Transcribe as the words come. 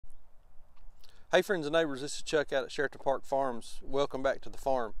Hey friends and neighbors, this is Chuck out at Sheraton Park Farms. Welcome back to the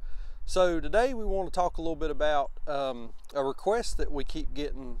farm. So today we want to talk a little bit about a request that we keep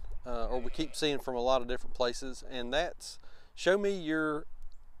getting or we keep seeing from a lot of different places, and that's show me your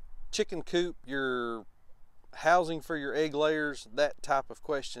chicken coop, your housing for your egg layers, that type of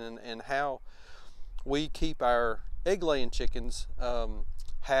question, and how we keep our egg laying chickens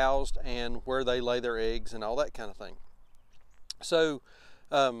housed and where they lay their eggs and all that kind of thing. So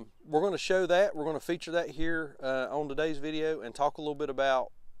we're going to show that. We're going to feature that here on today's video and talk a little bit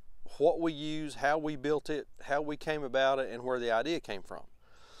about what we use, how we built it, how we came about it, and where the idea came from.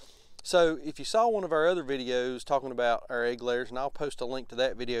 So if you saw one of our other videos talking about our egg layers, and I'll post a link to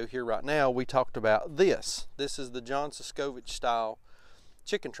that video here right now, we talked about this. This is the John Suscovich style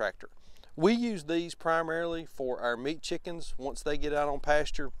chicken tractor. We use these primarily for our meat chickens once they get out on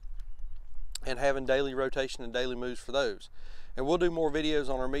pasture and having daily rotation and daily moves for those. And we'll do more videos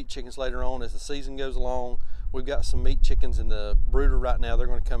on our meat chickens later on as the season goes along. We've got some meat chickens in the brooder right now. They're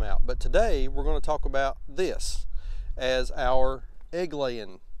going to come out. But today we're going to talk about this as our egg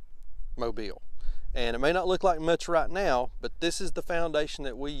laying mobile. And it may not look like much right now, but this is the foundation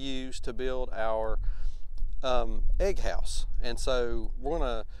that we use to build our egg house. And so we're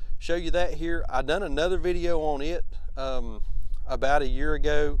going to show you that here. I done another video on it about a year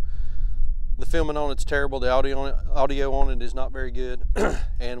ago. The filming on it's terrible. The audio on it is not very good,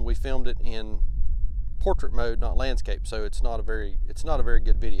 and we filmed it in portrait mode, not landscape. So it's not a very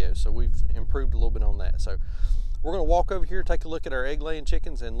good video. So we've improved a little bit on that. So we're going to walk over here, take a look at our egg laying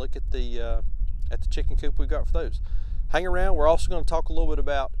chickens, and look at the chicken coop we've got for those. Hang around. We're also going to talk a little bit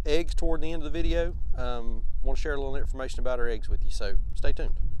about eggs toward the end of the video. Want to share a little information about our eggs with you. So stay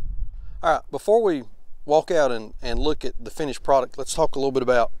tuned. All right. Before we walk out and look at the finished product, let's talk a little bit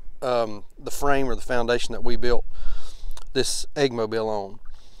about the frame or the foundation that we built this Eggmobile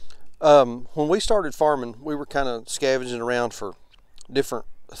on. When we started farming, we were kind of scavenging around for different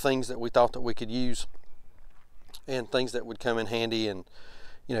things that we thought that we could use and things that would come in handy, and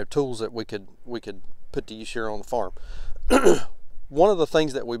tools that we could put to use here on the farm. One of the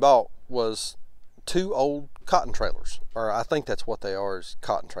things that we bought was 2 old cotton trailers, or I think that's what they are, is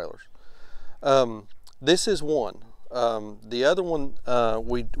cotton trailers. This is one. The other one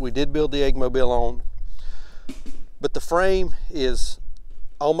we did build the Eggmobile on, but the frame is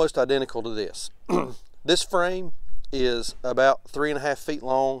almost identical to this. This frame is about 3.5 feet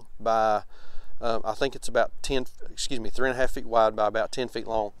long by I think it's about 3.5 feet wide by about 10 feet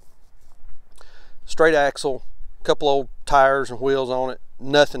long. Straight axle, a couple old tires and wheels on it,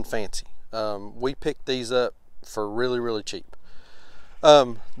 nothing fancy. We picked these up for really cheap.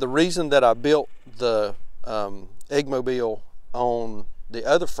 The reason that I built the Eggmobile on the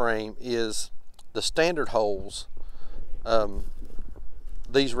other frame is the standard holes,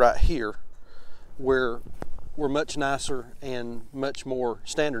 these right here, were much nicer and much more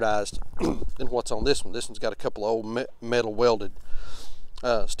standardized than what's on this one. This one's got a couple of old metal welded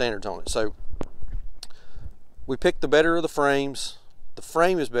standards on it. So we picked the better of the frames. The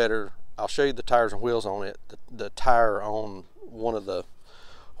frame is better. I'll show you the tires and wheels on it. The tire on one of the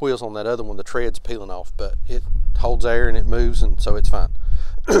wheels on that other one, the tread's peeling off, but it holds air and it moves, and so it's fine.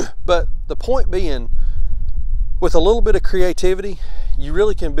 But the point being, with a little bit of creativity, you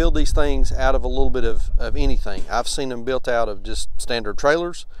really can build these things out of a little bit of anything. I've seen them built out of just standard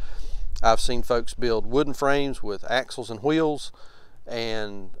trailers. I've seen folks build wooden frames with axles and wheels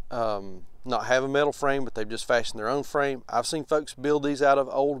and not have a metal frame, but they've just fashioned their own frame. I've seen folks build these out of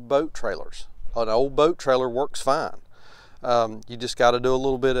old boat trailers. An old boat trailer works fine. You just got to do a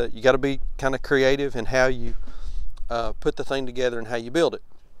little bit of, you got to be kind of creative in how you put the thing together and how you build it.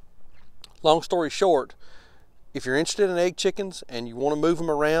 Long story short, if you're interested in egg chickens and you want to move them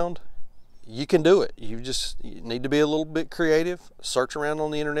around, you can do it. You need to be a little bit creative, search around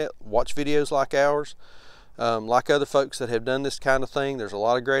on the internet, watch videos like ours, like other folks that have done this kind of thing. There's a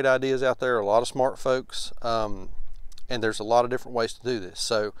lot of great ideas out there, a lot of smart folks, and there's a lot of different ways to do this.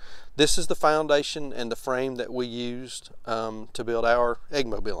 So this is the foundation and the frame that we used to build our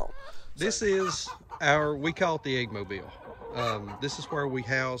Eggmobile on. This is our, we call it the Eggmobile. This is where we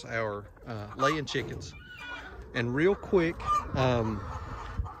house our laying chickens. And real quick,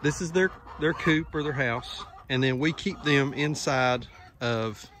 this is their coop or their house, and then we keep them inside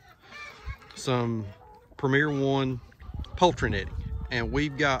of some Premier One poultry netting. And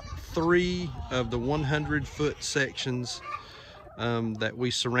we've got 3 of the 100-foot sections that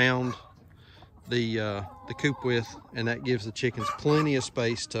we surround the coop with, and that gives the chickens plenty of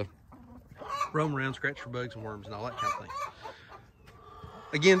space to roam around, scratch for bugs and worms and all that kind of thing.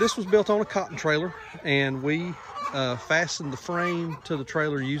 Again, this was built on a cotton trailer, and we fastened the frame to the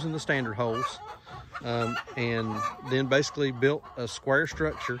trailer using the standard holes. and then basically built a square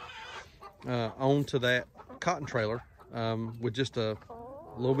structure onto that cotton trailer with just a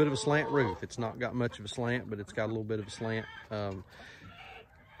little bit of a slant roof. It's not got much of a slant, but it's got a little bit of a slant.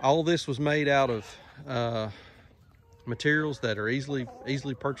 All this was made out of materials that are easily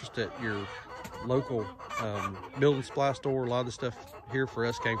purchased at your local building supply store. A lot of the stuff here for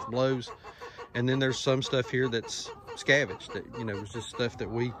us came from Lowe's, and then there's some stuff here that's scavenged that, you know, was just stuff that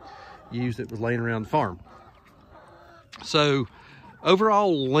we used that was laying around the farm. So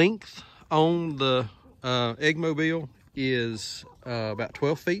overall length on the Eggmobile is about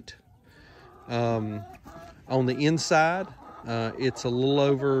 12 feet. On the inside, it's a little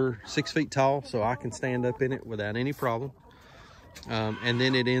over 6 feet tall, so I can stand up in it without any problem. And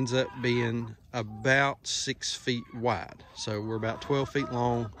then it ends up being about 6 feet wide. So we're about 12 feet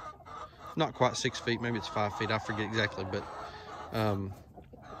long, not quite 6 feet, maybe it's 5 feet, I forget exactly, but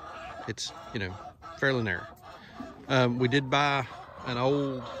it's, you know, fairly narrow. We did buy an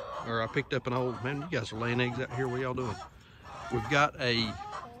old, or I picked up an old, man, you guys are laying eggs out here, what y'all doing? We've got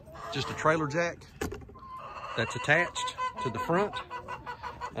just a trailer jack that's attached to the front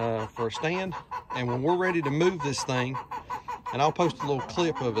for a stand. And when we're ready to move this thing, and I'll post a little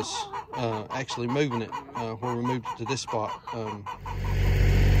clip of us actually moving it when we moved it to this spot.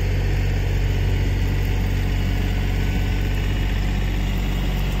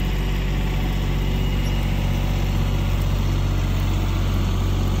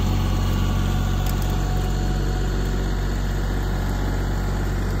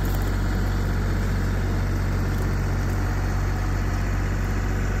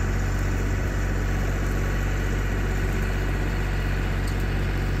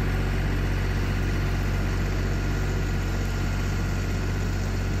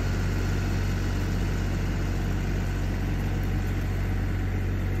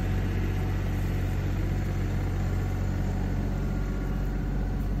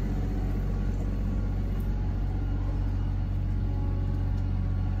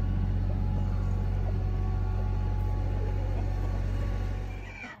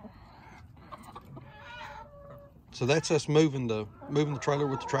 So that's us moving the trailer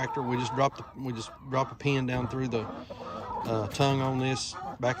with the tractor. We just drop a pin down through the tongue on this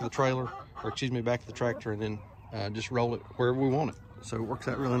back of the trailer, or excuse me, back of the tractor, and then just roll it wherever we want it. So it works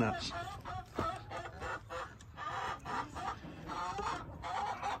out really nice.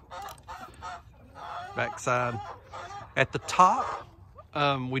 Backside. At the top,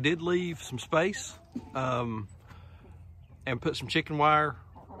 we did leave some space and put some chicken wire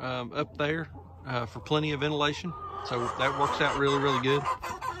up there for plenty of ventilation. So that works out really, really good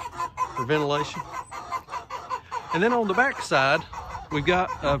for ventilation. And then on the back side, we've got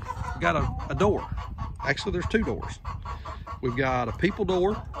a door. Actually, there's two doors. We've got a people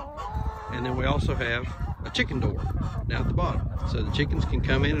door, and then we also have a chicken door down at the bottom. So the chickens can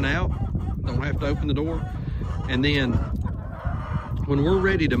come in and out, don't have to open the door. And then when we're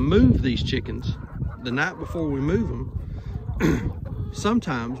ready to move these chickens, the night before we move them,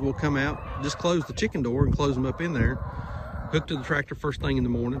 sometimes we'll come out, just close the chicken door and close them up in there, hook to the tractor first thing in the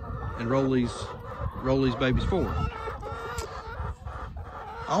morning, and roll these babies forward.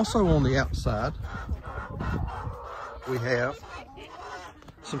 Also on the outside, we have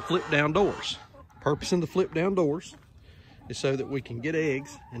some flip down doors. Purpose in the flip down doors is so that we can get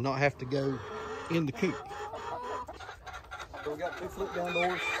eggs and not have to go in the coop. So we got two flip down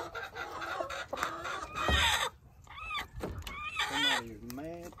doors. Somebody is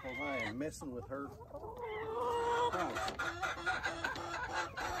mad because I am messing with her privacy.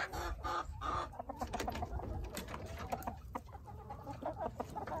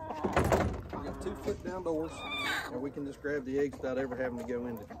 We got two flip down doors, and we can just grab the eggs without ever having to go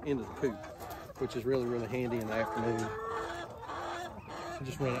into the coop, which is really, really handy in the afternoon. You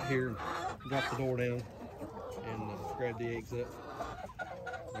just run out here and drop the door down and grab the eggs up.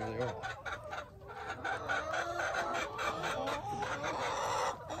 There they are.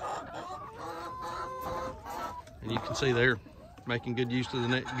 And you can see they're making good use of the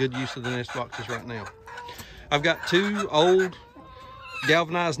nest boxes right now. I've got two old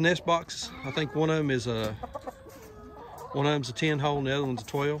galvanized nest boxes. I think one of them is a 10 hole and the other one's a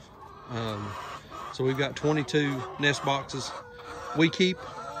 12. So we've got 22 nest boxes. We keep,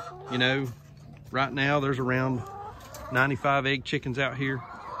 you know, right now there's around 95 egg chickens out here,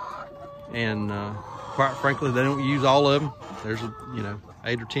 and quite frankly they don't use all of them. There's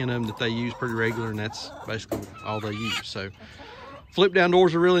 8 or 10 of them that they use pretty regular, and that's basically all they use. So flip down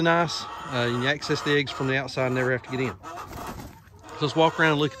doors are really nice. You can access the eggs from the outside and never have to get in. So let's walk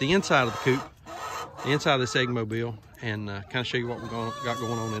around and look at the inside of the coop, the inside of this Eggmobile, and kind of show you what we've got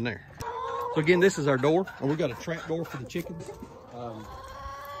going on in there. So again, this is our door, and we've got a trap door for the chickens on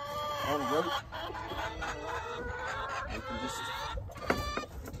a rope. We can just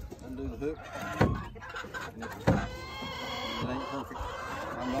undo the hook. And it ain't perfect.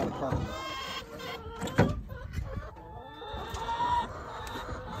 I'm not a carpenter.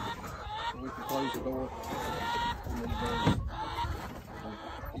 So we can close the door and then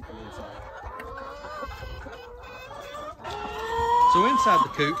keep them inside. So inside the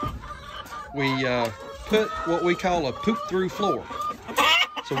coop, we put what we call a poop-through floor.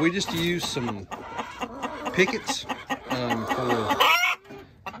 So we just use some pickets for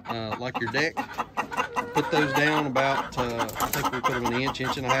like your deck. Put those down about, I think we put them an inch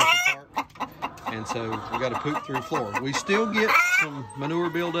and a half apart. And so we got a poop-through floor. We still get some manure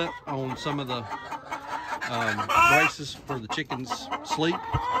buildup on some of the braces where the chickens sleep.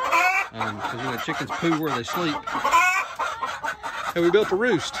 Because you know, chickens poo where they sleep. And we built a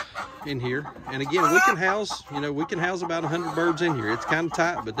roost in here, and again, we can house, you know, we can house about 100 birds in here. It's kind of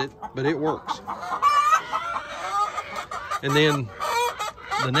tight, but it works. And then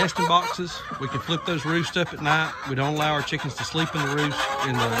the nesting boxes, we can flip those roosts up at night. We don't allow our chickens to sleep in the roost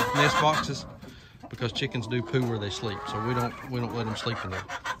in the nest boxes because chickens do poo where they sleep, so we don't let them sleep in there.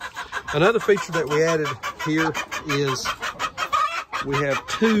 Another feature that we added here is we have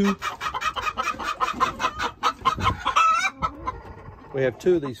two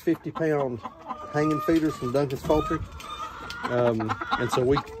of these 50-pound hanging feeders from Duncan's Poultry. And so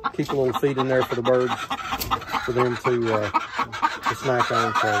we keep a little feed in there for the birds for them to snack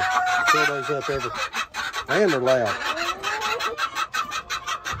on. So fill those up and they're loud.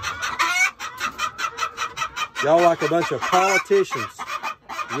 Y'all like a bunch of politicians.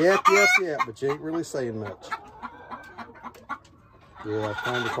 Yep, but you ain't really saying much. Yeah,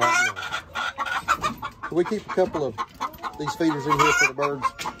 kind of quiet now. So we keep a couple of these feeders in here for the birds.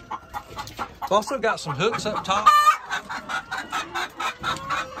 We've also got some hooks up top,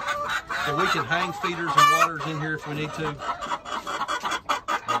 so we can hang feeders and waters in here if we need to.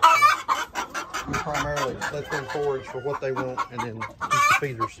 We primarily let them forage for what they want and then keep the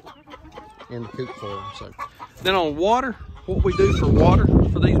feeders in the coop for them. So then on water, what we do for water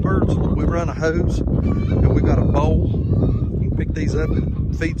for these birds, we run a hose and we've got a bowl. You can pick these up at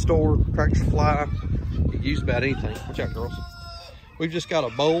feed store, Tractor Supply. Use about anything. Watch out, girls. We've just got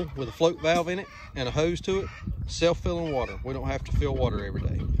a bowl with a float valve in it and a hose to it. Self-filling water. We don't have to fill water every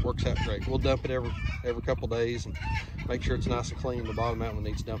day. Works out great. We'll dump it every couple days and make sure it's nice and clean. The bottom out one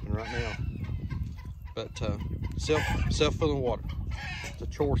needs dumping right now. But self-filling water. It's a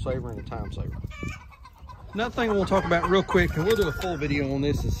chore saver and a time saver. Another thing I want to talk about real quick, and we'll do a full video on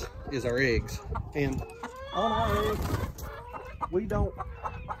this, is our eggs. And on our eggs, we don't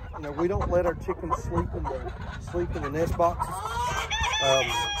let our chickens sleep in the nest boxes.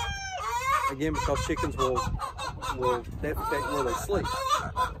 Again, because chickens will defecate where they sleep.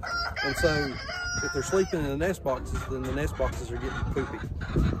 And so if they're sleeping in the nest boxes, then the nest boxes are getting poopy.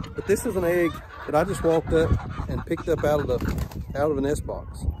 But this is an egg that I just walked up and picked up out of a nest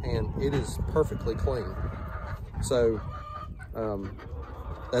box, and it is perfectly clean. So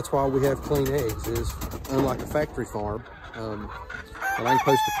that's why we have clean eggs. Is unlike a factory farm. And I can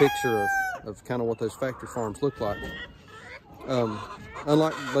post a picture of kind of what those factory farms look like.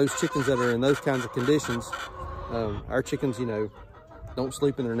 Unlike those chickens that are in those kinds of conditions, our chickens, you know, don't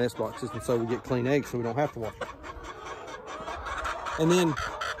sleep in their nest boxes, and so we get clean eggs so we don't have to wash them. And then,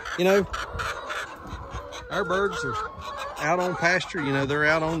 you know, our birds are out on pasture, you know, they're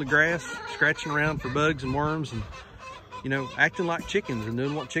out on the grass, scratching around for bugs and worms and, you know, acting like chickens and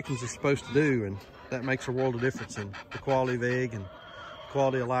doing what chickens are supposed to do. And that makes a world of difference in the quality of egg and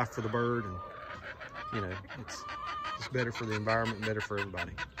quality of life for the bird. And, you know, it's better for the environment and better for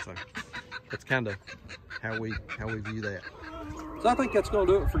everybody. So that's kind of how we view that. So I think that's going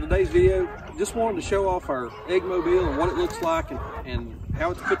to do it for today's video. Just wanted to show off our Eggmobile and what it looks like and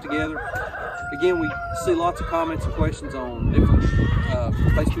how it's put together. Again, we see lots of comments and questions on different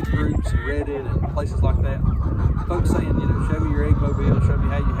Facebook groups and Reddit and places like that. Folks saying, you know, show me your Eggmobile, show me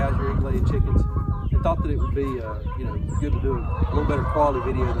how you house your egg-laying chickens. And thought that it would be, you know, good to do a little better quality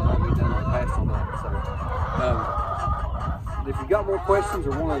video than what we've done in the past on that. So, if you've got more questions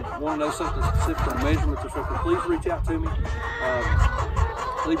or want to know something specific on measurements or something, please reach out to me.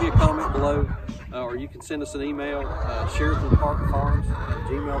 Leave me a comment below, or you can send us an email,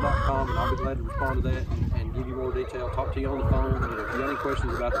 sheratonparkfarms@gmail.com, and I'll be glad to respond to that and give you more detail, talk to you on the phone. And if you have any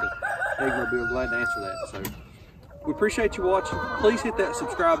questions about the Eggmobile, glad to answer that. So we appreciate you watching. Please hit that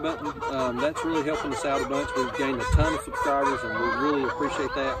subscribe button. That's really helping us out a bunch. We've gained a ton of subscribers, and we really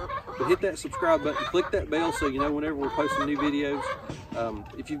appreciate that. But hit that subscribe button, click that bell so you know whenever we're posting new videos.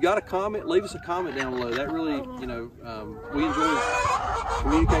 If you've got a comment, leave us a comment down below. That really, you know, we enjoy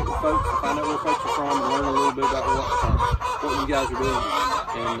communicating with folks, find out where folks are from, and learn a little bit about what you guys are doing.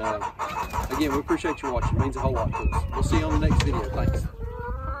 And again, we appreciate you watching. It means a whole lot to us. We'll see you on the next video. Thanks.